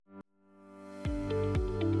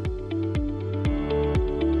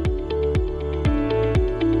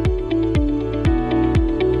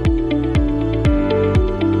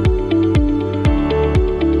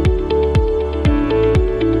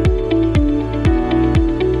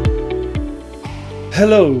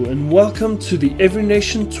Hello and welcome to the Every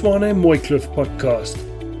Nation Tshwane Mooikloof podcast.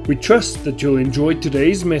 We trust that you'll enjoy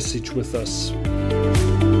today's message with us.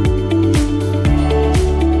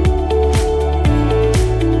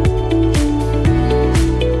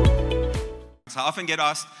 So I often get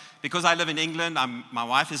asked, because I live in England, my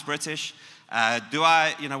wife is British, will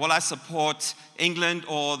I support England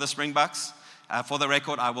or the Springboks? For the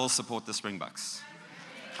record, I will support the Springboks.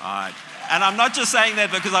 All right. And I'm not just saying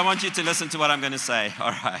that because I want you to listen to what I'm going to say. All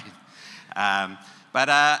right.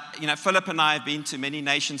 Philip and I have been to many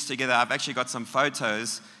nations together. I've actually got some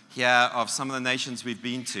photos here of some of the nations we've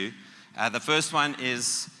been to. The first one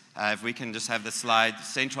is, if we can just have the slide,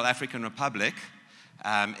 Central African Republic.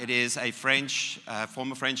 It is a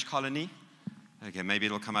former French colony. Okay, maybe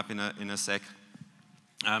it'll come up in a sec.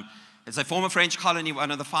 It's a former French colony, one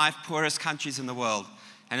of the 5 poorest countries in the world.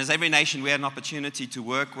 And as every nation, we had an opportunity to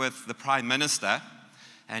work with the Prime Minister.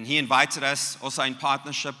 And he invited us, also in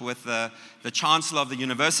partnership with the Chancellor of the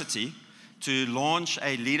university, to launch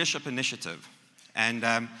a leadership initiative. And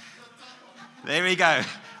there we go.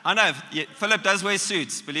 I know, Philip does wear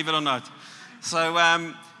suits, believe it or not. So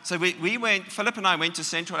Philip and I went to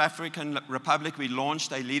Central African Republic. We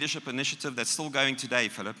launched a leadership initiative that's still going today,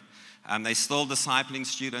 Philip. They're still discipling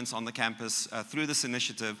students on the campus through this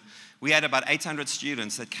initiative. We had about 800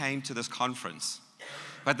 students that came to this conference.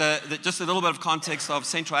 But just a little bit of context of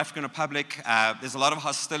Central African Republic, there's a lot of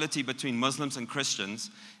hostility between Muslims and Christians.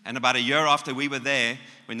 And about a year after we were there,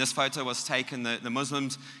 when this photo was taken, the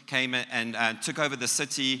Muslims came and took over the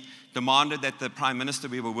city, demanded that the Prime Minister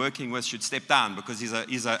we were working with should step down because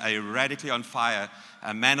he's a radically on fire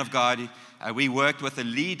man of God. We worked with a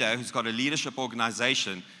leader who's got a leadership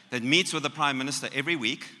organization that meets with the Prime Minister every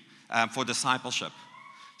week for discipleship.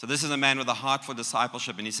 So this is a man with a heart for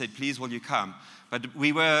discipleship, and he said, please, will you come? But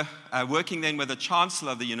we were working then with the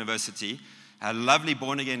Chancellor of the university, a lovely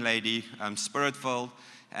born-again lady, spirit-filled,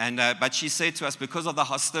 but she said to us, because of the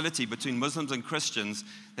hostility between Muslims and Christians,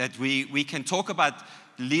 that we can talk about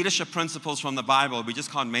leadership principles from the Bible, we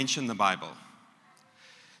just can't mention the Bible.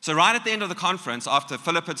 So right at the end of the conference, after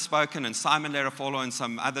Philip had spoken and Simon Lerafolo and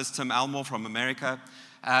some others, Tim Elmore from America,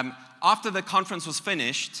 after the conference was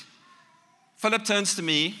finished, Philip turns to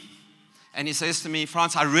me and he says to me,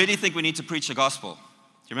 Frans, I really think we need to preach the gospel. Do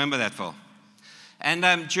you remember that, Phil?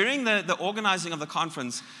 And during the organizing of the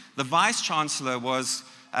conference, the Vice Chancellor was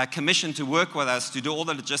commissioned to work with us to do all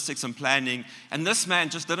the logistics and planning. And this man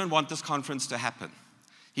just didn't want this conference to happen.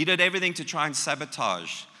 He did everything to try and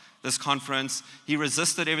sabotage this conference. He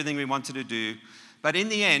resisted everything we wanted to do. But in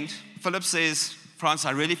the end, Philip says, Frans,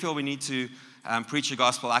 I really feel we need to preach the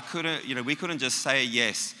gospel. We couldn't just say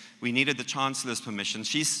yes. We needed the Chancellor's permission.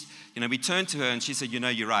 We turned to her and she said,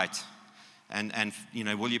 you're right. And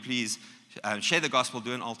will you please share the gospel,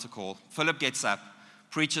 do an altar call. Philip gets up,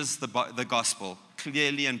 preaches the gospel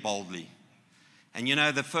clearly and boldly. And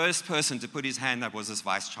the first person to put his hand up was this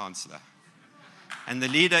Vice Chancellor. And the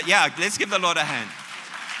leader, let's give the Lord a hand.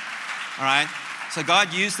 All right? So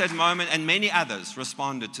God used that moment, and many others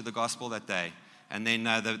responded to the gospel that day. And then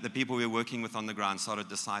the people we were working with on the ground started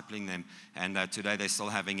discipling them, and today they're still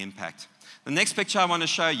having impact. The next picture I want to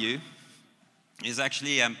show you is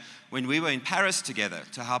actually when we were in Paris together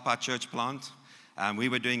to help our church plant. We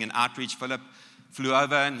were doing an outreach. Philip flew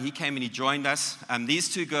over, and he came and he joined us.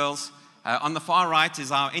 These 2 girls, on the far right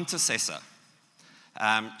is our intercessor.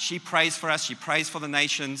 She prays for us. She prays for the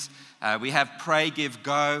nations. We have Pray, Give,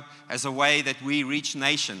 Go as a way that we reach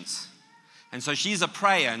nations. And so she's a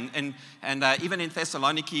prayer. And even in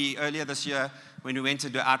Thessaloniki earlier this year, when we went to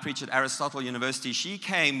do outreach at Aristotle University, she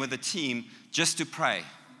came with a team just to pray.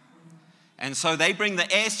 And so they bring the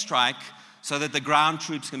airstrike so that the ground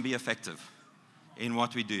troops can be effective in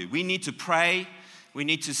what we do. We need to pray. We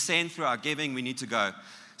need to send through our giving. We need to go.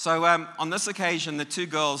 So on this occasion, the 2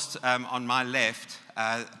 girls on my left,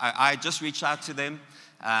 I just reached out to them.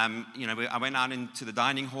 I went out into the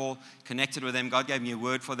dining hall, connected with them. God gave me a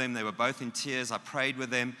word for them. They were both in tears. I prayed with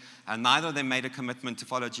them. And neither of them made a commitment to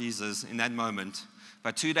follow Jesus in that moment.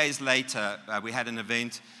 But 2 days later, we had an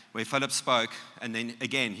event where Philip spoke. And then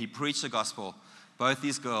again, he preached the gospel. Both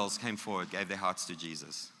these girls came forward, gave their hearts to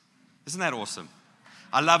Jesus. Isn't that awesome?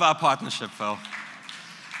 I love our partnership, Phil.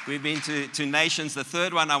 We've been to nations. The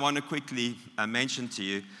third one I want to quickly mention to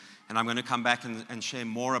you. And I'm going to come back and share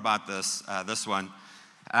more about this one.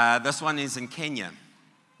 This one is in Kenya.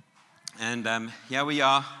 And here we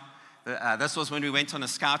are. This was when we went on a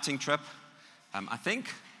scouting trip. I'm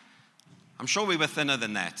sure we were thinner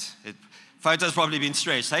than that. Photo's probably been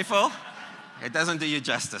stretched. Hey, Phil? It doesn't do you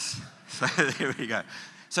justice. So there we go.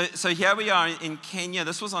 So here we are in Kenya.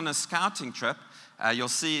 This was on a scouting trip. You'll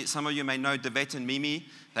see, some of you may know Devet and Mimi.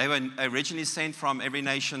 They were originally sent from Every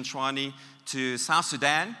Nation, Tshwane, to South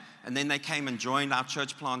Sudan, and then they came and joined our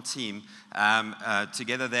church plant team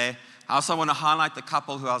together there. I also want to highlight the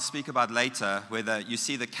couple who I'll speak about later, where you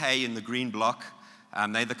see the K in the green block.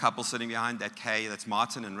 They're the couple sitting behind that K. That's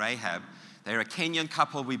Martin and Rahab. They're a Kenyan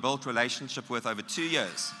couple we built relationship with over 2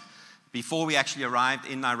 years before we actually arrived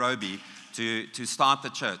in Nairobi to start the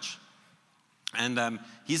church. And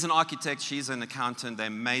he's an architect, she's an accountant. They're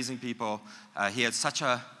amazing people. He had such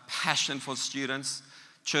a passion for students,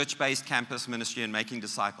 church-based campus ministry and making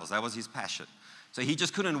disciples. That was his passion. So he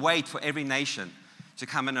just couldn't wait for Every Nation to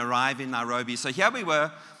come and arrive in Nairobi. So here we were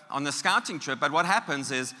on the scouting trip, but what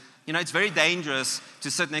happens is, it's very dangerous to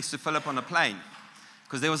sit next to Philip on a plane,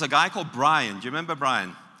 because there was a guy called Brian. Do you remember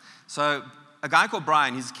Brian? So a guy called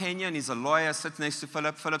Brian, he's Kenyan, he's a lawyer, sits next to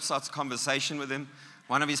Philip. Philip starts a conversation with him.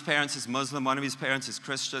 One of his parents is Muslim, one of his parents is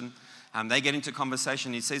Christian. They get into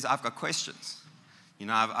conversation. He says, I've got questions.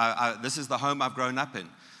 This is the home I've grown up in.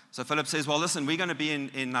 So Philip says, well, listen, we're going to be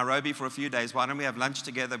in Nairobi for a few days. Why don't we have lunch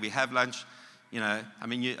together? We have lunch.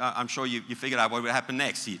 I'm sure you figured out what would happen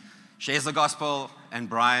next. He shares the gospel, and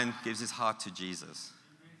Brian gives his heart to Jesus.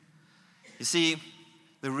 You see,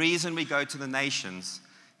 the reason we go to the nations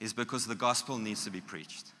is because the gospel needs to be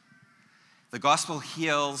preached. The gospel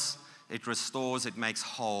heals, it restores, it makes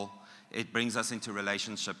whole, it brings us into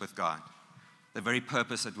relationship with God. The very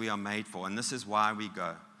purpose that we are made for, and this is why we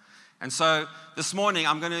go. And so this morning,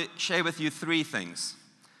 I'm going to share with you 3 things.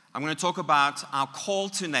 I'm going to talk about our call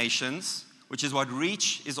to nations, which is what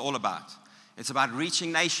Reach is all about. It's about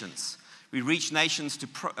reaching nations. We reach nations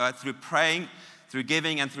through praying, through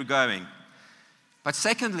giving, and through going. But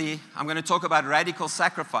secondly, I'm going to talk about radical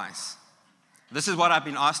sacrifice. This is what I've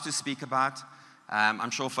been asked to speak about.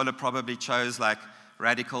 I'm sure Philip probably chose like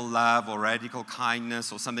radical love or radical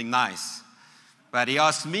kindness or something nice. But he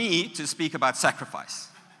asked me to speak about sacrifice.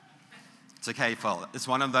 It's okay, Phil. It's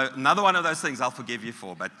another one of those things I'll forgive you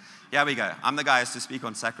for. But here we go. I'm the guy who has to speak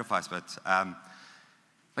on sacrifice.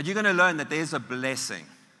 But you're going to learn that there's a blessing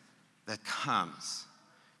that comes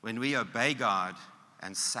when we obey God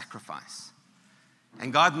and sacrifice.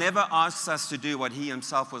 And God never asks us to do what he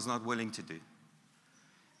himself was not willing to do.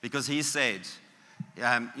 Because he said,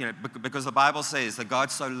 because the Bible says that God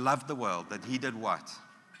so loved the world that he did what?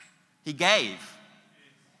 He gave.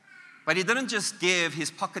 But he didn't just give his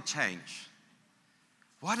pocket change.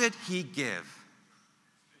 What did he give?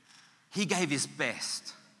 He gave his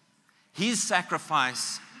best. His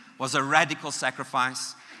sacrifice was a radical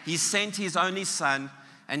sacrifice. He sent his only son,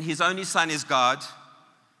 and his only son is God.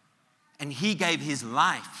 And he gave his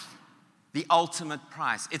life, the ultimate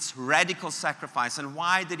price. It's radical sacrifice. And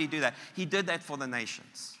why did he do that? He did that for the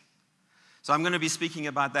nations. So I'm going to be speaking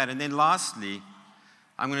about that. And then lastly,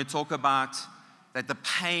 I'm going to talk about that the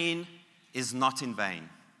pain is not in vain.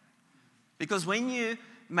 Because when you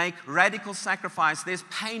make radical sacrifice, there's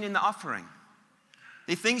pain in the offering.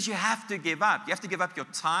 There are things you have to give up. You have to give up your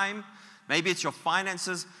time. Maybe it's your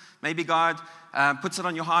finances. Maybe God puts it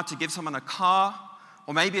on your heart to give someone a car.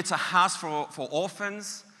 Or maybe it's a house for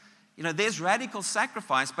orphans. There's radical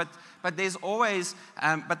sacrifice, but there's always,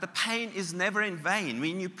 but the pain is never in vain.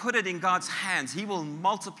 When you put it in God's hands, he will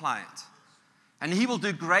multiply it. And he will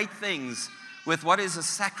do great things with what is a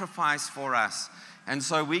sacrifice for us. And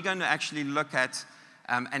so we're going to actually look at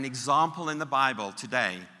an example in the Bible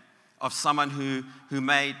today of someone who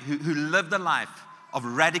lived a life of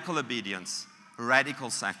radical obedience, radical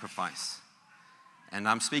sacrifice. And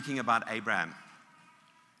I'm speaking about Abraham.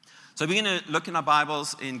 So we're going to look in our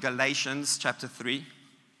Bibles in Galatians chapter 3.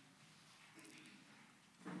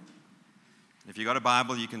 If you've got a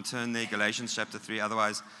Bible, you can turn there, Galatians chapter 3.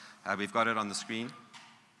 Otherwise, we've got it on the screen.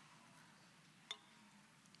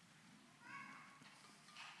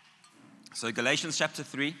 So Galatians chapter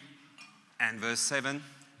 3 and verse 7.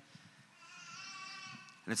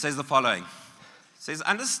 And it says the following. It says,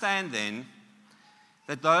 understand then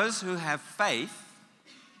that those who have faith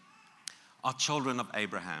are children of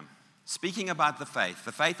Abraham. Speaking about the faith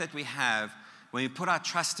that we have when we put our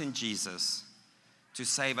trust in Jesus to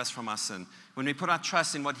save us from our sin. When we put our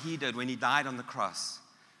trust in what he did when he died on the cross,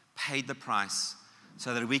 paid the price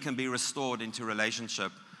so that we can be restored into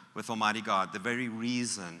relationship with Almighty God, the very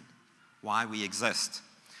reason why we exist.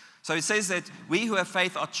 So it says that we who have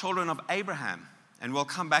faith are children of Abraham. And we'll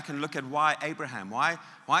come back and look at why Abraham. Why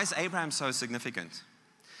is Abraham so significant?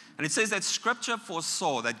 And it says that Scripture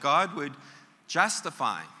foresaw that God would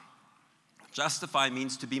justify. Justify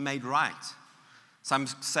means to be made right. Some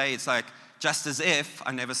say it's like, just as if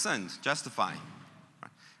I never sinned. Justify.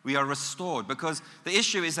 We are restored, because the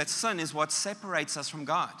issue is that sin is what separates us from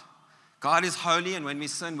God. God is holy, and when we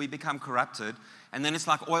sin, we become corrupted. And then it's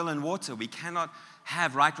like oil and water. We cannot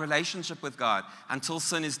have right relationship with God until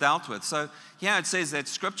sin is dealt with. So here it says that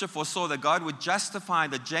Scripture foresaw that God would justify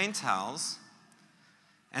the Gentiles.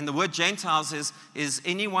 And the word Gentiles is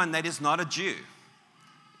anyone that is not a Jew.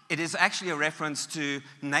 It is actually a reference to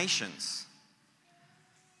nations.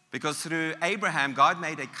 Because through Abraham, God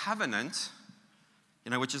made a covenant,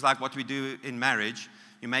 which is like what we do in marriage.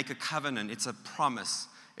 You make a covenant. It's a promise.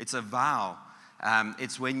 It's a vow.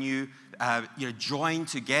 It's when you join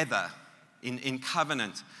together in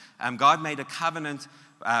covenant. God made a covenant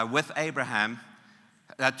with Abraham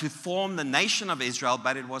to form the nation of Israel,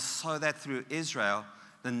 but it was so that through Israel,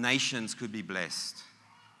 the nations could be blessed.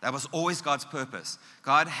 That was always God's purpose.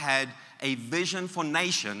 God had a vision for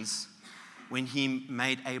nations when he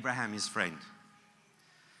made Abraham his friend.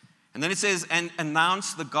 And then it says, and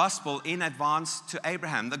announced the gospel in advance to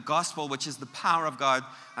Abraham, the gospel which is the power of God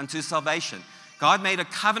unto salvation. God made a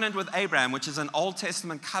covenant with Abraham, which is an Old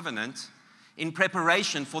Testament covenant, in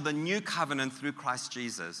preparation for the new covenant through Christ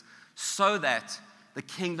Jesus, so that the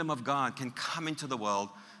kingdom of God can come into the world,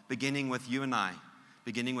 beginning with you and I,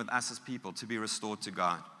 beginning with us as people, to be restored to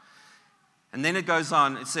God. And then it goes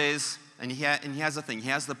on, it says, and here's the thing,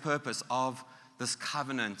 here's the purpose of this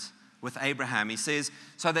covenant with Abraham. He says,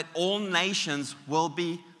 so that all nations will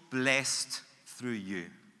be blessed through you.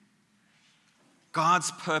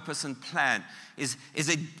 God's purpose and plan is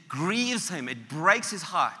it grieves him, it breaks his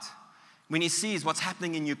heart when he sees what's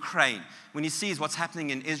happening in Ukraine, when he sees what's happening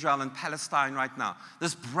in Israel and Palestine right now.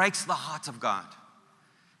 This breaks the heart of God.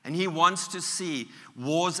 And he wants to see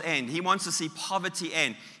wars end. He wants to see poverty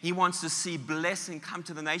end. He wants to see blessing come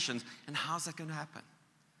to the nations. And how's that going to happen?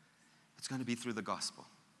 It's going to be through the gospel.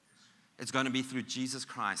 It's going to be through Jesus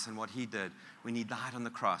Christ and what he did when he died on the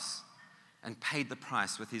cross and paid the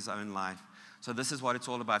price with his own life. So this is what it's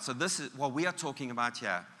all about. So this is what we are talking about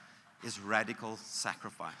here, is radical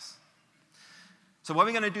sacrifice. So what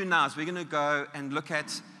we're going to do now is we're going to go and look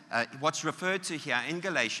at what's referred to here in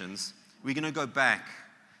Galatians. We're going to go back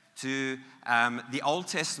to the Old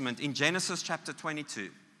Testament in Genesis chapter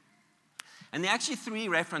 22. And there are actually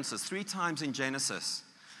three times in Genesis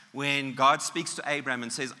when God speaks to Abraham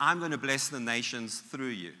and says, I'm going to bless the nations through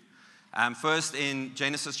you. First in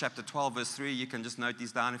Genesis chapter 12, verse 3, you can just note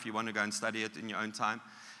these down if you want to go and study it in your own time.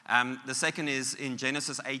 The second is in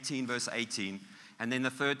Genesis 18, verse 18. And then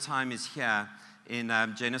the third time is here in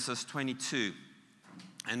Genesis 22.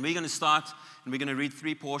 And we're going to start, and we're going to read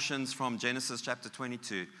three portions from Genesis chapter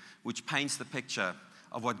 22, which paints the picture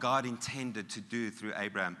of what God intended to do through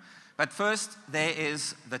Abraham. But first, there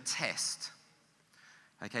is the test.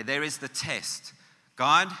 Okay, there is the test.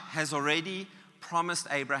 God has already promised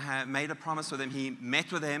Abraham, made a promise with him. He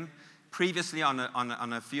met with him previously on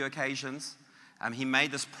a few occasions. He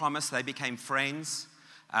made this promise. They became friends.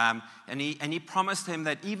 And he promised him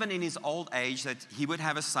that even in his old age that he would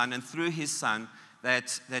have a son, and through his son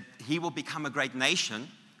that he will become a great nation,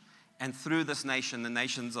 and through this nation the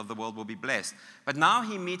nations of the world will be blessed. But now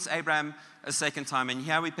he meets Abraham a second time, and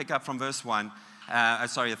here we pick up from verse 1.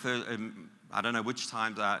 I don't know which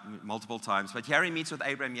times, multiple times, but here he meets with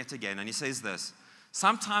Abraham yet again, and he says this: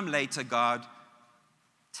 sometime later God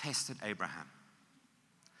tested Abraham.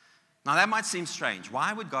 Now that might seem strange.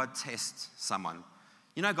 Why would God test someone?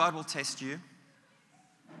 You know, God will test you.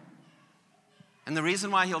 And the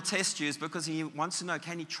reason why he'll test you is because he wants to know,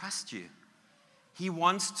 can he trust you? He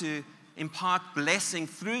wants to impart blessing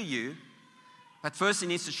through you, but first he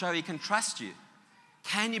needs to show he can trust you.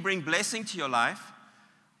 Can he bring blessing to your life?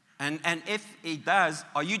 And if he does,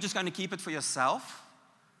 are you just going to keep it for yourself?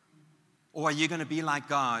 Or are you going to be like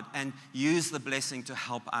God and use the blessing to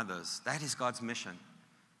help others? That is God's mission.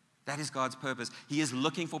 That is God's purpose. He is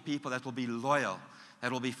looking for people that will be loyal,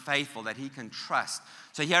 that will be faithful, that he can trust.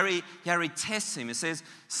 So here he tests him. It says,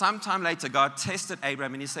 sometime later, God tested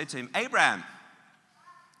Abraham, and he said to him, Abraham.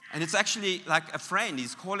 And it's actually like a friend.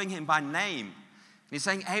 He's calling him by name. And he's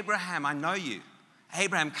saying, Abraham, I know you.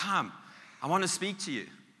 Abraham, come. I want to speak to you.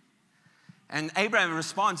 And Abraham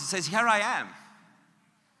responds and says, here I am.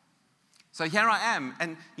 So here I am.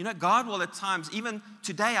 And you know, God will at times, even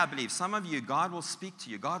today I believe, some of you, God will speak to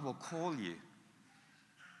you. God will call you.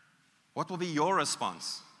 What will be your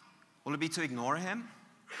response? Will it be to ignore him?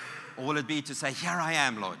 Or will it be to say, here I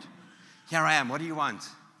am, Lord. Here I am. What do you want?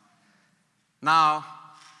 Now,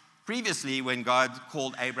 previously when God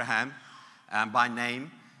called Abraham by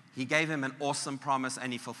name, he gave him an awesome promise,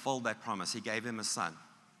 and he fulfilled that promise. He gave him a son.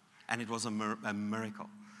 And it was a miracle.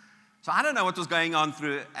 So I don't know what was going on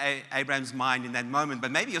through Abraham's mind in that moment,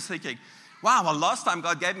 but maybe you're thinking, wow, well, last time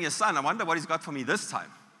God gave me a son. I wonder what he's got for me this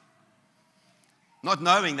time. Not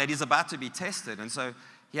knowing that he's about to be tested. And so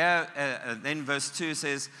here, then verse 2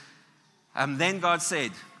 says, then God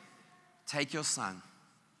said, take your son,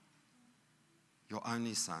 your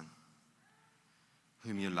only son,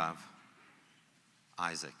 whom you love,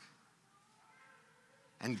 Isaac,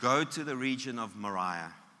 and go to the region of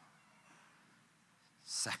Moriah.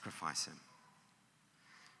 Sacrifice him.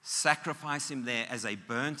 Sacrifice him there as a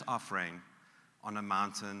burnt offering on a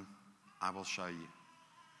mountain I will show you.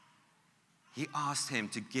 He asked him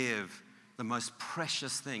to give the most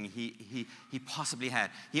precious thing he possibly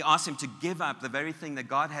had. He asked him to give up the very thing that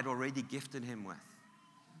God had already gifted him with.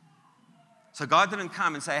 So God didn't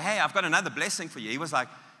come and say, hey, I've got another blessing for you. He was like,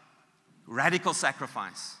 radical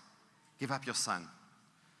sacrifice. Give up your son.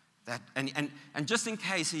 And just in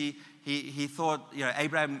case he thought,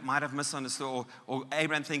 Abraham might have misunderstood, or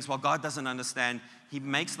Abraham thinks, well, God doesn't understand, he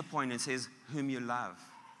makes the point and says, whom you love.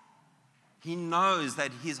 He knows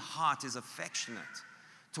that his heart is affectionate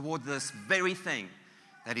toward this very thing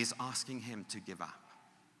that he's asking him to give up.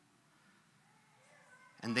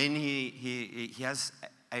 And then he has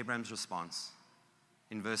Abraham's response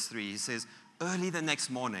in verse 3. He says, early the next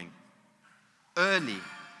morning,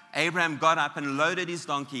 Abraham got up and loaded his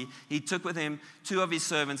donkey. He took with him 2 of his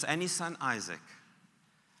servants and his son Isaac.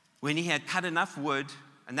 When he had cut enough wood,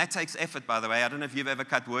 and that takes effort, by the way. I don't know if you've ever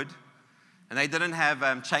cut wood. And they didn't have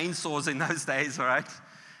chainsaws in those days, all right?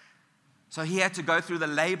 So he had to go through the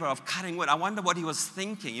labor of cutting wood. I wonder what he was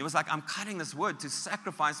thinking. He was like, I'm cutting this wood to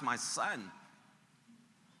sacrifice my son.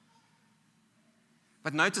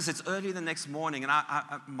 But notice it's early the next morning. And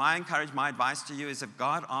my advice to you is if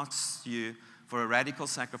God asks you for a radical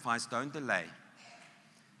sacrifice, don't delay.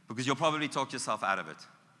 Because you'll probably talk yourself out of it.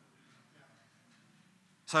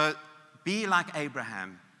 So be like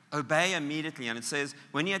Abraham. Obey immediately. And it says,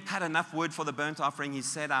 when he had cut enough wood for the burnt offering, he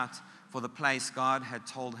set out for the place God had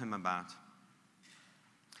told him about.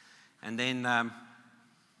 And then,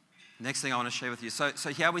 next thing I want to share with you. So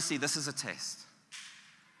here we see this is a test.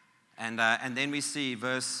 And then we see and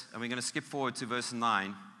we're going to skip forward to verse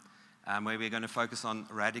 9, where we're going to focus on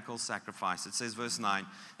radical sacrifice. It says, verse 9,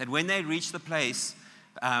 that when they reached the place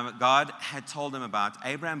God had told them about,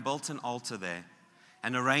 Abraham built an altar there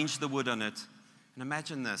and arranged the wood on it. And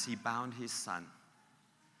imagine this, he bound his son,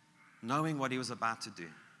 knowing what he was about to do.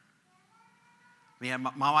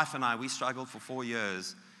 My wife and I, we struggled for 4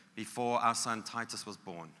 years before our son Titus was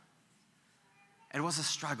born. It was a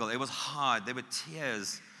struggle. It was hard. There were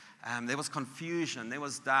tears. There was confusion. There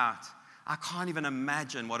was doubt. I can't even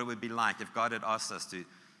imagine what it would be like if God had asked us to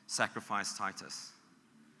sacrifice Titus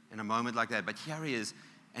in a moment like that. But here he is,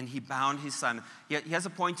 and he bound his son. He has a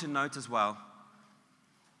point to note as well.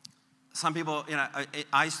 Some people,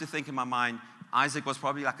 I used to think in my mind, Isaac was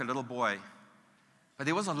probably like a little boy. But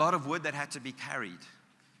there was a lot of wood that had to be carried.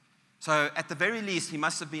 So at the very least, he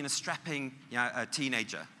must have been a strapping a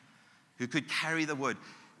teenager who could carry the wood.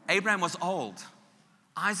 Abraham was old.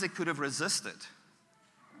 Isaac could have resisted.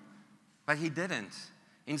 But he didn't.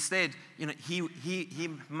 Instead, he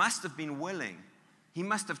must have been willing. He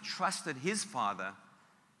must have trusted his father,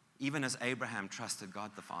 even as Abraham trusted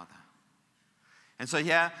God the Father. And so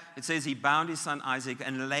here it says he bound his son Isaac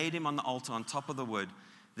and laid him on the altar on top of the wood.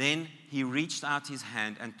 Then he reached out his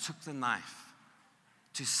hand and took the knife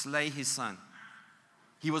to slay his son.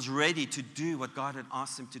 He was ready to do what God had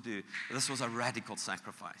asked him to do. This was a radical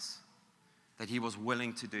sacrifice that he was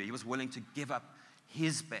willing to do. He was willing to give up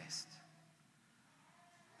his best.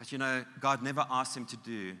 But God never asked him to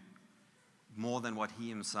do more than what he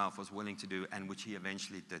himself was willing to do, and which he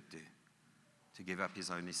eventually did do, to give up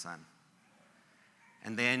his only son.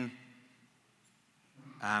 And then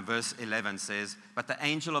verse 11 says, but the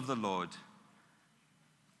angel of the Lord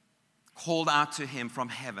called out to him from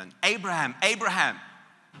heaven, Abraham, Abraham.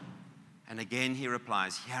 And again he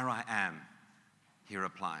replies, here I am, he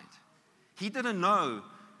replied. He didn't know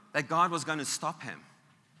that God was going to stop him.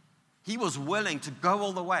 He was willing to go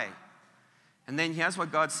all the way. And then here's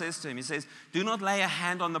what God says to him. He says, do not lay a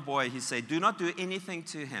hand on the boy, he said. Do not do anything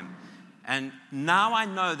to him. And now I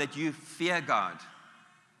know that you fear God.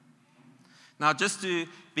 Now, just to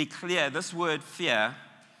be clear, this word fear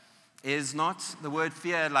is not the word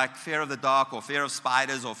fear like fear of the dark or fear of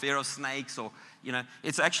spiders or fear of snakes or,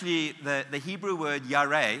 it's actually the Hebrew word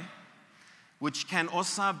yareh, which can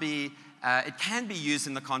also be, it can be used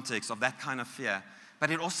in the context of that kind of fear,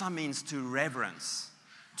 but it also means to reverence,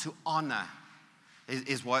 to honor,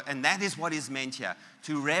 and that is what is meant here,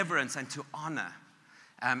 to reverence and to honor.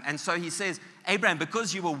 And so he says, Abraham,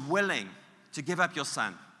 because you were willing to give up your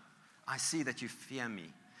son, I see that you fear me.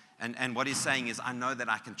 And what he's saying is, I know that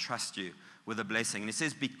I can trust you with a blessing. And he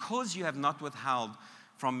says, because you have not withheld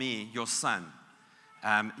from me your son,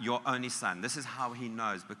 your only son. This is how he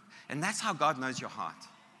knows. And that's how God knows your heart.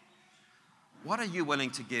 What are you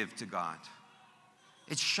willing to give to God?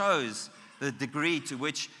 It shows the degree to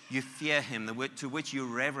which you fear him, to which you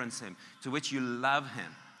reverence him, to which you love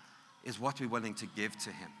him, is what we're willing to give to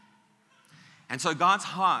him. And so God's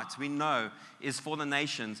heart, we know, is for the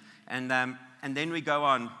nations. And then we go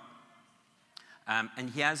on, and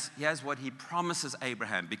he has what he promises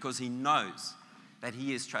Abraham, because he knows that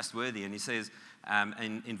he is trustworthy. And he says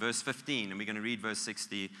in verse 15, and we're going to read verse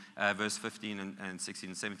 15 and 16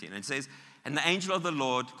 and 17. And it says, and the angel of the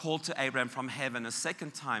Lord called to Abraham from heaven a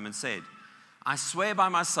second time and said, I swear by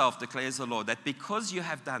myself, declares the Lord, that because you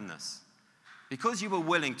have done this, because you were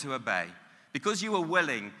willing to obey, because you were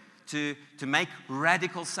willing to make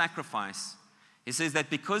radical sacrifice, he says that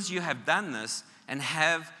because you have done this and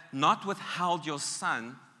have not withheld your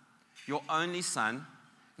son, your only son,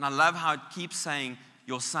 and I love how it keeps saying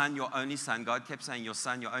your son, your only son. God kept saying your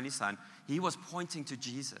son, your only son. He was pointing to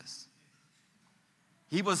Jesus.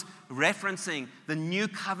 He was referencing the new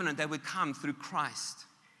covenant that would come through Christ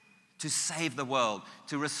to save the world,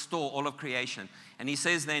 to restore all of creation. And he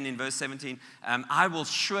says then in verse 17, I will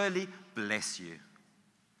surely bless you.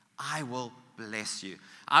 I will bless you.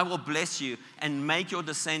 I will bless you and make your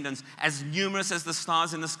descendants as numerous as the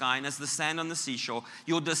stars in the sky and as the sand on the seashore.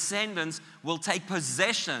 Your descendants will take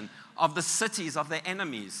possession of the cities of their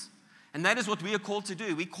enemies. And that is what we are called to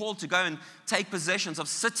do. We're called to go and take possessions of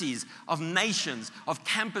cities, of nations, of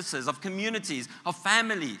campuses, of communities, of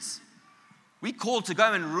families. We're called to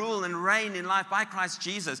go and rule and reign in life by Christ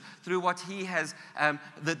Jesus through what he has,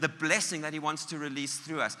 the blessing that he wants to release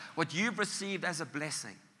through us. What you've received as a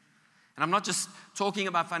blessing. And I'm not just talking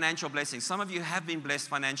about financial blessings. Some of you have been blessed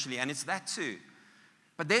financially, and it's that too.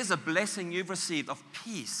 But there's a blessing you've received of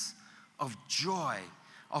peace, of joy,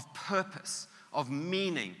 of purpose, of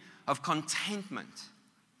meaning, of contentment.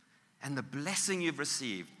 And the blessing you've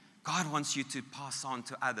received, God wants you to pass on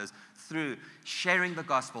to others through sharing the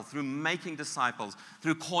gospel, through making disciples,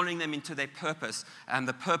 through calling them into their purpose and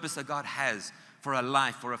the purpose that God has for a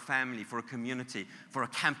life, for a family, for a community, for a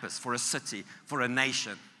campus, for a city, for a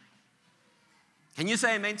nation. Can you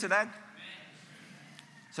say amen to that? Amen.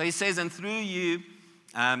 So he says, and through you,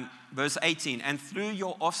 verse 18, and through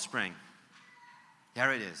your offspring,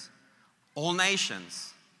 here it is, all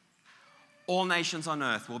nations on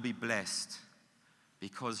earth will be blessed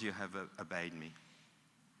because you have obeyed me.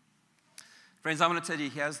 Friends, I want to tell you,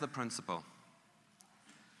 here's the principle.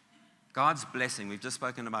 God's blessing, we've just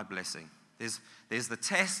spoken about blessing. There's the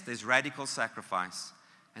test, there's radical sacrifice,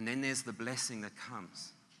 and then there's the blessing that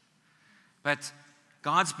comes. But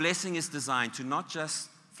God's blessing is designed to not just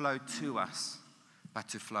flow to us, but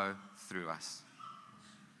to flow through us.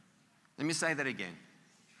 Let me say that again.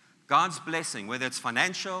 God's blessing, whether it's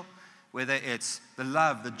financial, whether it's the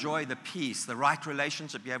love, the joy, the peace, the right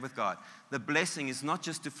relationship you have with God, the blessing is not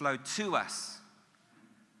just to flow to us,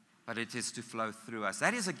 but it is to flow through us.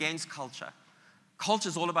 That is against culture. Culture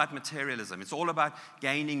is all about materialism. It's all about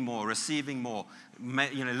gaining more, receiving more,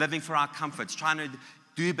 living for our comforts, trying to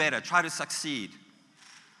do better, try to succeed.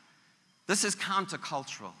 This is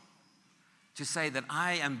countercultural. To say that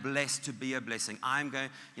I am blessed to be a blessing. I'm going,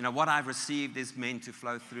 what I've received is meant to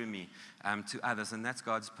flow through me to others. And that's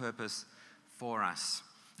God's purpose for us.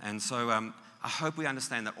 And so I hope we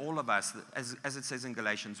understand that all of us, as it says in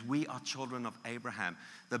Galatians, we are children of Abraham.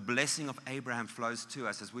 The blessing of Abraham flows to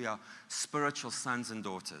us as we are spiritual sons and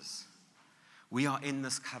daughters. We are in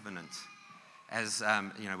this covenant as,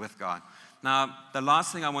 with God. Now, the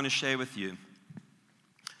last thing I want to share with you,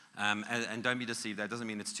 and don't be deceived, that doesn't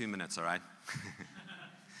mean it's 2 minutes, all right?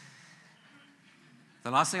 The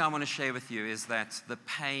last thing I want to share with you is that the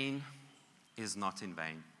pain is not in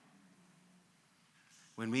vain.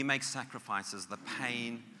 When we make sacrifices, the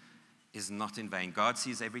pain is not in vain. God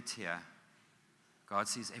sees every tear. God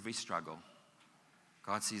sees every struggle.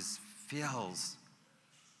 God feels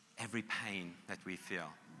every pain that we feel.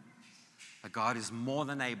 But God is more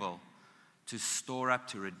than able to store up,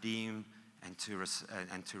 to redeem, and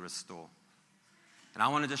to restore. And I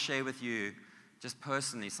wanted to share with you, just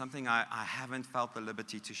personally, something I haven't felt the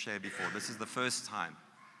liberty to share before. This is the first time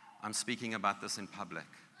I'm speaking about this in public.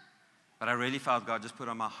 But I really felt God just put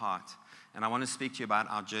on my heart. And I want to speak to you about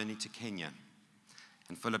our journey to Kenya.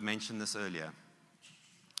 And Philip mentioned this earlier.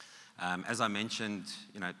 As I mentioned,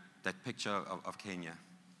 that picture of Kenya.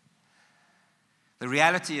 The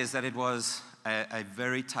reality is that it was a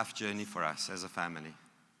very tough journey for us as a family.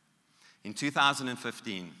 In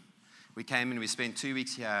 2015, we spent 2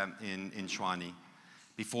 weeks here in Tshwane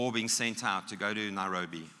before being sent out to go to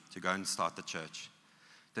Nairobi to go and start the church.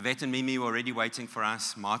 The vet and Mimi were already waiting for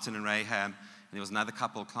us, Martin and Rahab, and there was another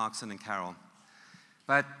couple, Clarkson and Carol.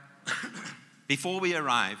 But before we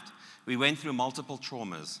arrived, we went through multiple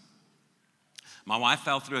traumas. My wife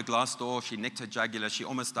fell through a glass door, she nicked her jugular, she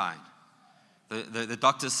almost died. The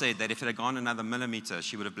doctor said that if it had gone another millimeter,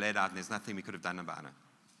 she would have bled out, and there's nothing we could have done about it.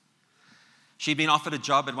 She'd been offered a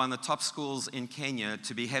job at one of the top schools in Kenya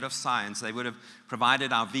to be head of science. They would have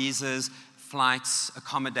provided our visas, flights,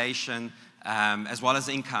 accommodation, as well as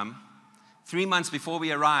income. 3 months before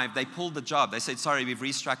we arrived, they pulled the job. They said, sorry, we've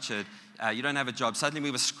restructured. You don't have a job. Suddenly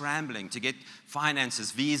we were scrambling to get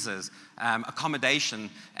finances, visas,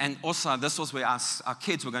 accommodation. And also, this was where our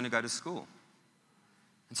kids were going to go to school.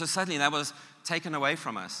 And so suddenly that was taken away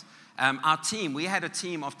from us. Our team, we had a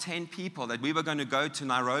team of 10 people that we were going to go to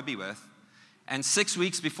Nairobi with. And 6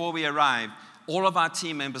 weeks before we arrived, all of our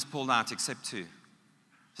team members pulled out except 2.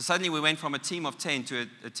 So suddenly we went from a team of 10 to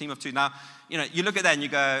a team of 2. Now, you look at that and you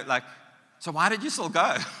go like, so why did you still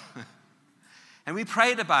go? And we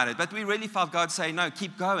prayed about it, but we really felt God say, no,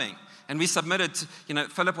 keep going. And we submitted,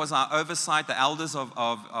 Philip was our oversight, the elders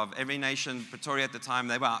of Every Nation, Pretoria at the time,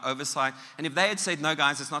 they were our oversight. And if they had said, no,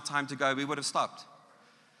 guys, it's not time to go, we would have stopped.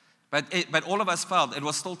 But all of us felt it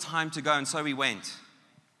was still time to go, and so we went.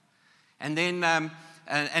 And then,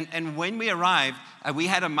 and when we arrived, we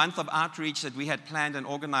had a month of outreach that we had planned and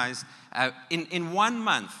organized. In 1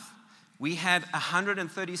 month, we had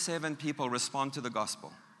 137 people respond to the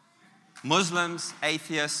gospel. Muslims,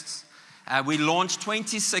 atheists. We launched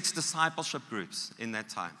 26 discipleship groups in that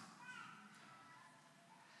time.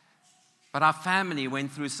 But our family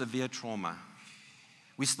went through severe trauma.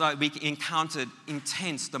 We encountered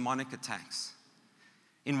intense demonic attacks.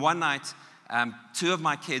 In one night, 2 of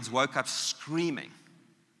my kids woke up screaming.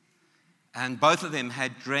 And both of them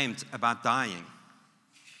had dreamt about dying.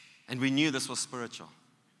 And we knew this was spiritual.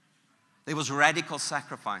 There was radical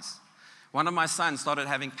sacrifice. One of my sons started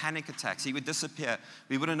having panic attacks. He would disappear.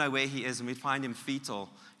 We wouldn't know where he is, and we'd find him fetal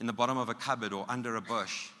in the bottom of a cupboard or under a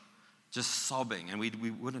bush, just sobbing, and we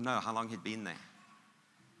wouldn't know how long he'd been there.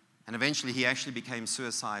 And eventually, he actually became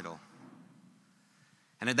suicidal.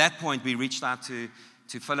 And at that point, we reached out to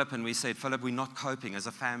Philip, and we said, Philip, we're not coping. As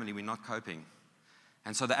a family, we're not coping.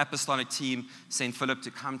 And so the apostolic team sent Philip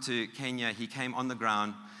to come to Kenya. He came on the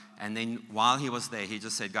ground, and then while he was there, he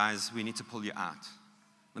just said, guys, we need to pull you out.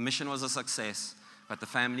 The mission was a success, but the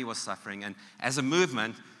family was suffering. And as a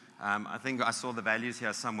movement, I think I saw the values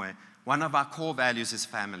here somewhere. One of our core values is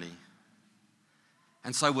family.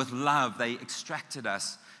 And so with love, they extracted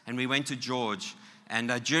us, and we went to George.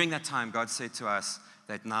 And during that time, God said to us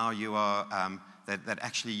that now you are, that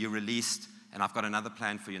actually you're released, and I've got another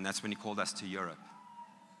plan for you. And that's when he called us to Europe.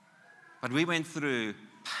 But we went through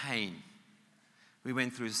pain. We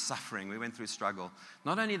went through suffering. We went through struggle.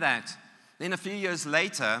 Not only that, then a few years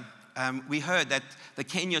later, we heard that the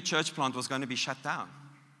Kenya church plant was going to be shut down.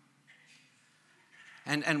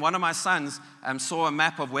 And one of my sons saw a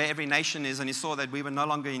map of where every nation is, and he saw that we were no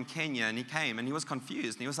longer in Kenya, and he came, and he was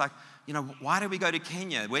confused. And he was like, why did we go to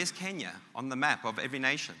Kenya? Where's Kenya on the map of every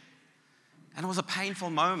nation? And it was a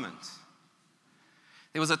painful moment.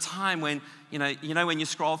 There was a time when, when you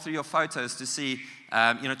scroll through your photos to see,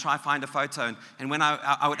 try find a photo. And when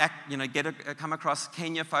I would come across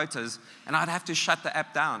Kenya photos, and I'd have to shut the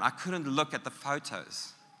app down. I couldn't look at the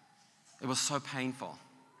photos. It was so painful.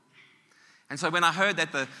 And so when I heard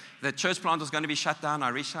that the church plant was going to be shut down, I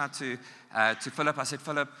reached out to Philip. I said,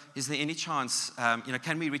 Philip, is there any chance,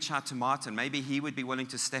 can we reach out to Martin? Maybe he would be willing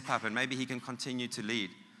to step up, and maybe he can continue to lead.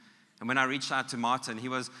 And when I reached out to Martin, he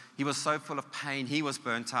was so full of pain. He was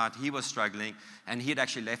burnt out. He was struggling. And he had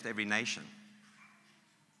actually left Every Nation.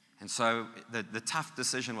 And so the tough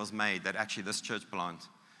decision was made that actually this church plant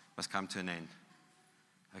must come to an end.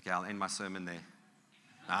 Okay, I'll end my sermon there.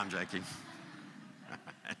 No, I'm joking.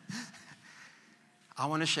 I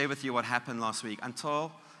want to share with you what happened last week.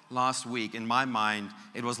 Until last week, in my mind,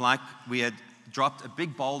 it was like we had dropped a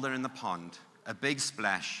big boulder in the pond, a big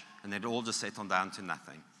splash, and it all just settled down to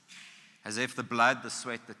nothing. As if the blood, the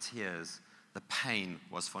sweat, the tears, the pain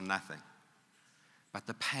was for nothing. But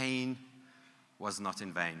the pain was not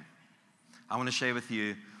in vain. I want to share with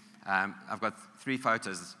you, I've got 3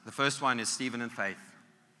 photos. The first one is Stephen and Faith.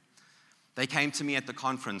 They came to me at the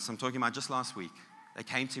conference. I'm talking about just last week. They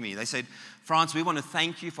came to me. They said, Frans, we want to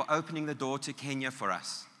thank you for opening the door to Kenya for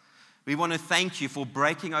us. We want to thank you for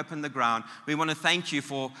breaking open the ground. We want to thank you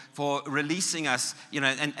for releasing us,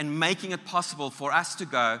 and making it possible for us to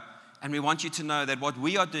go. And we want you to know that what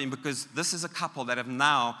we are doing, because this is a couple that have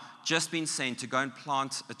now just been sent to go and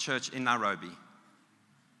plant a church in Nairobi.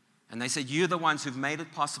 And they said, you're the ones who've made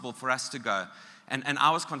it possible for us to go. And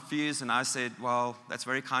I was confused, and I said, well, that's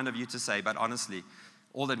very kind of you to say, but honestly,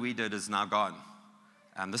 all that we did is now gone.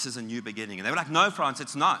 This is a new beginning. And they were like, no, Frans,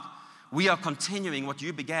 it's not. We are continuing what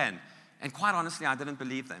you began. And quite honestly, I didn't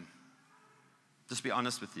believe them. Just be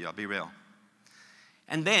honest with you, I'll be real.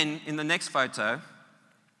 And then, in the next photo,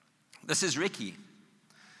 this is Ricky.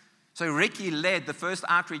 So Ricky led the first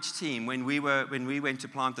outreach team when we went to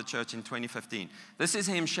plant the church in 2015. This is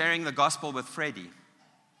him sharing the gospel with Freddie.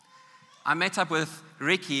 I met up with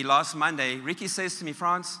Ricky last Monday. Ricky says to me,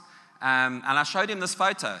 Frans, and I showed him this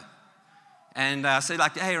photo. And I said,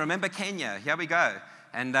 like, hey, remember Kenya? Here we go.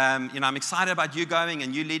 And, I'm excited about you going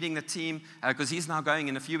and you leading the team because he's now going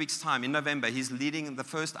in a few weeks' time. In November, he's leading the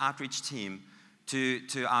first outreach team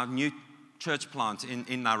to our new church plant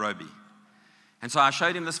in Nairobi. And so I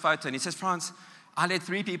showed him this photo, and he says, Frans, I led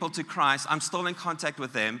 3 people to Christ. I'm still in contact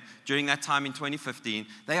with them during that time in 2015.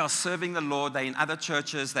 They are serving the Lord. They're in other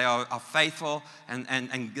churches. They are faithful, and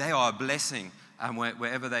they are a blessing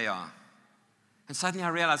wherever they are. And suddenly I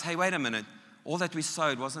realized, hey, wait a minute. All that we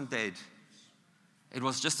sowed wasn't dead. It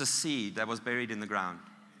was just a seed that was buried in the ground.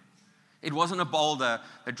 It wasn't a boulder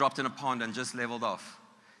that dropped in a pond and just leveled off.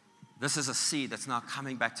 This is a seed that's now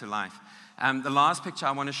coming back to life. The last picture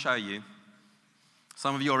I want to show you,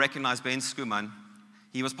 some of you will recognize Ben Skuman.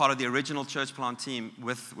 He was part of the original church plant team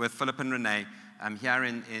with Philip and Renee here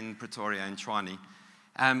in Pretoria, in Tshwane.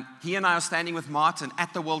 He and I are standing with Martin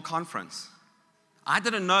at the World Conference. I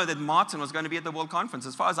didn't know that Martin was going to be at the World Conference.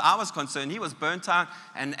 As far as I was concerned, he was burnt out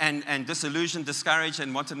and disillusioned, discouraged,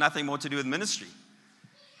 and wanted nothing more to do with ministry.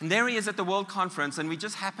 And there he is at the World Conference, and we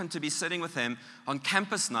just happened to be sitting with him on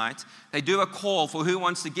campus night. They do a call for who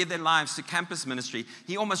wants to give their lives to campus ministry.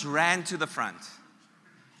 He almost ran to the front.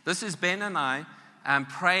 This is Ben and I.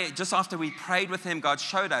 Just after we prayed with him, God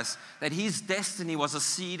showed us that his destiny was a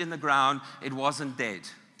seed in the ground. It wasn't dead.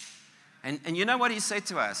 And you know what he said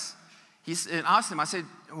to us? I asked him, I said,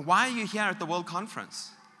 why are you here at the World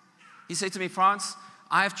Conference? He said to me, Frans,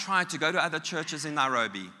 I have tried to go to other churches in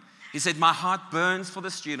Nairobi. He said, my heart burns for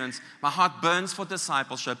the students. My heart burns for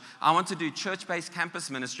discipleship. I want to do church-based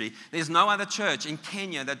campus ministry. There's no other church in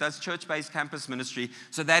Kenya that does church-based campus ministry,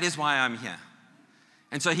 so that is why I'm here.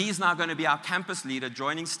 And so he's now going to be our campus leader,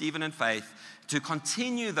 joining Stephen and Faith to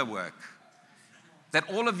continue the work that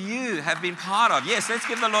all of you have been part of. Yes, let's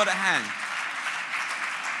give the Lord a hand.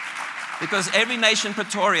 Because every nation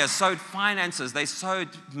Pretoria sowed finances, they sowed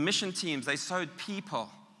mission teams, they sowed people.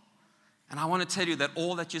 And I want to tell you that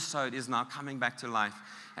all that you sowed is now coming back to life.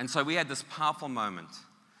 And so we had this powerful moment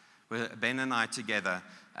with Ben and I together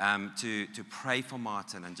to pray for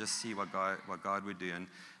Martin and just see what God would do.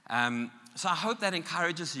 And so I hope that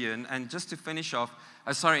encourages you. And just to finish off,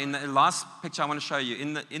 in the last picture I want to show you,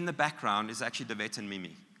 in the background is actually Devet and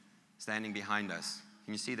Mimi standing behind us.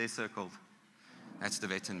 Can you see they're circled? That's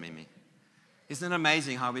Devet and Mimi. Isn't it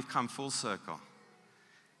amazing how we've come full circle?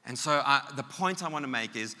 And so the point I want to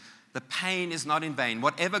make is the pain is not in vain.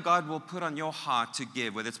 Whatever God will put on your heart to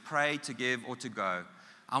give, whether it's pray, to give, or to go,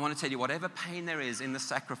 I want to tell you, whatever pain there is in the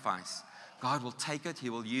sacrifice, God will take it, He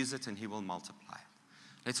will use it, and He will multiply it.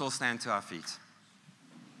 Let's all stand to our feet.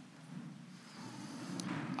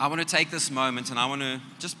 I want to take this moment and I want to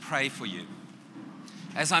just pray for you.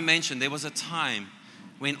 As I mentioned, there was a time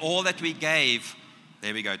when all that we gave,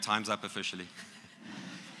 there we go, time's up officially.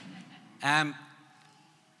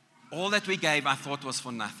 All that we gave, I thought was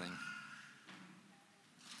for nothing.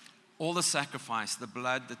 All the sacrifice, the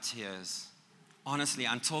blood, the tears. Honestly,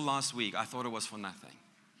 until last week, I thought it was for nothing.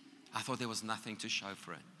 I thought there was nothing to show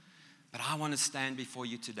for it. But I want to stand before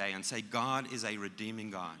you today and say, God is a redeeming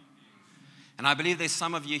God. And I believe there's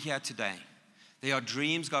some of you here today. There are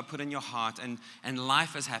dreams God put in your heart, and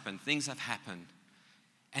life has happened. Things have happened.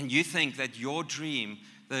 And you think that your dream,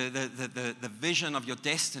 the vision of your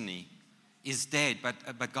destiny is dead.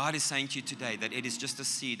 But God is saying to you today that it is just a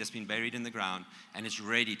seed that's been buried in the ground and it's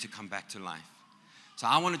ready to come back to life. So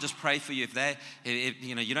I want to just pray for you. If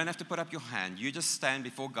you don't have to put up your hand. You just stand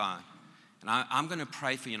before God. And I'm going to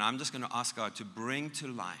pray for you, and I'm just going to ask God to bring to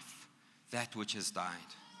life that which has died.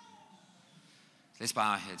 Let's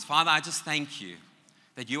bow our heads. Father, I just thank you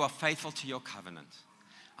that you are faithful to your covenant.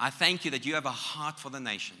 I thank you that you have a heart for the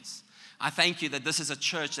nations. I thank you that this is a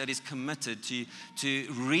church that is committed to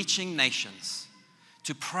reaching nations,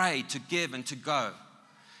 to pray, to give, and to go.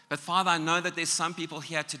 But Father, I know that there's some people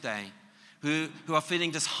here today who are feeling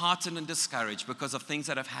disheartened and discouraged because of things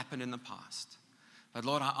that have happened in the past. But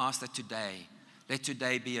Lord, I ask that let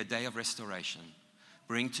today be a day of restoration.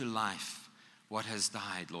 Bring to life what has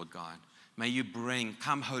died, Lord God. May you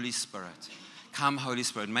come Holy Spirit,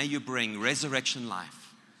 may you bring resurrection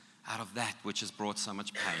life out of that which has brought so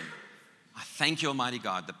much pain. I thank you, Almighty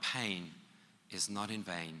God, the pain is not in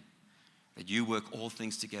vain, that you work all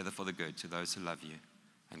things together for the good to those who love you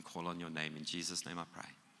and call on your name. In Jesus' name I pray.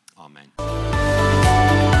 Amen.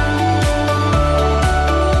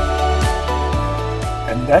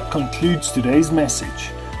 And that concludes today's message.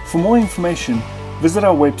 For more information, visit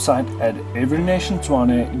our website at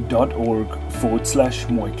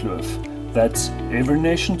everynationtshwane.org/Mooikloof. That's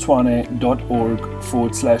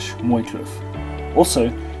everynationtshwane.org/Mooikloof. Also,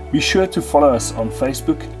 be sure to follow us on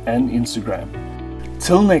Facebook and Instagram.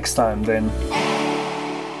 Till next time then.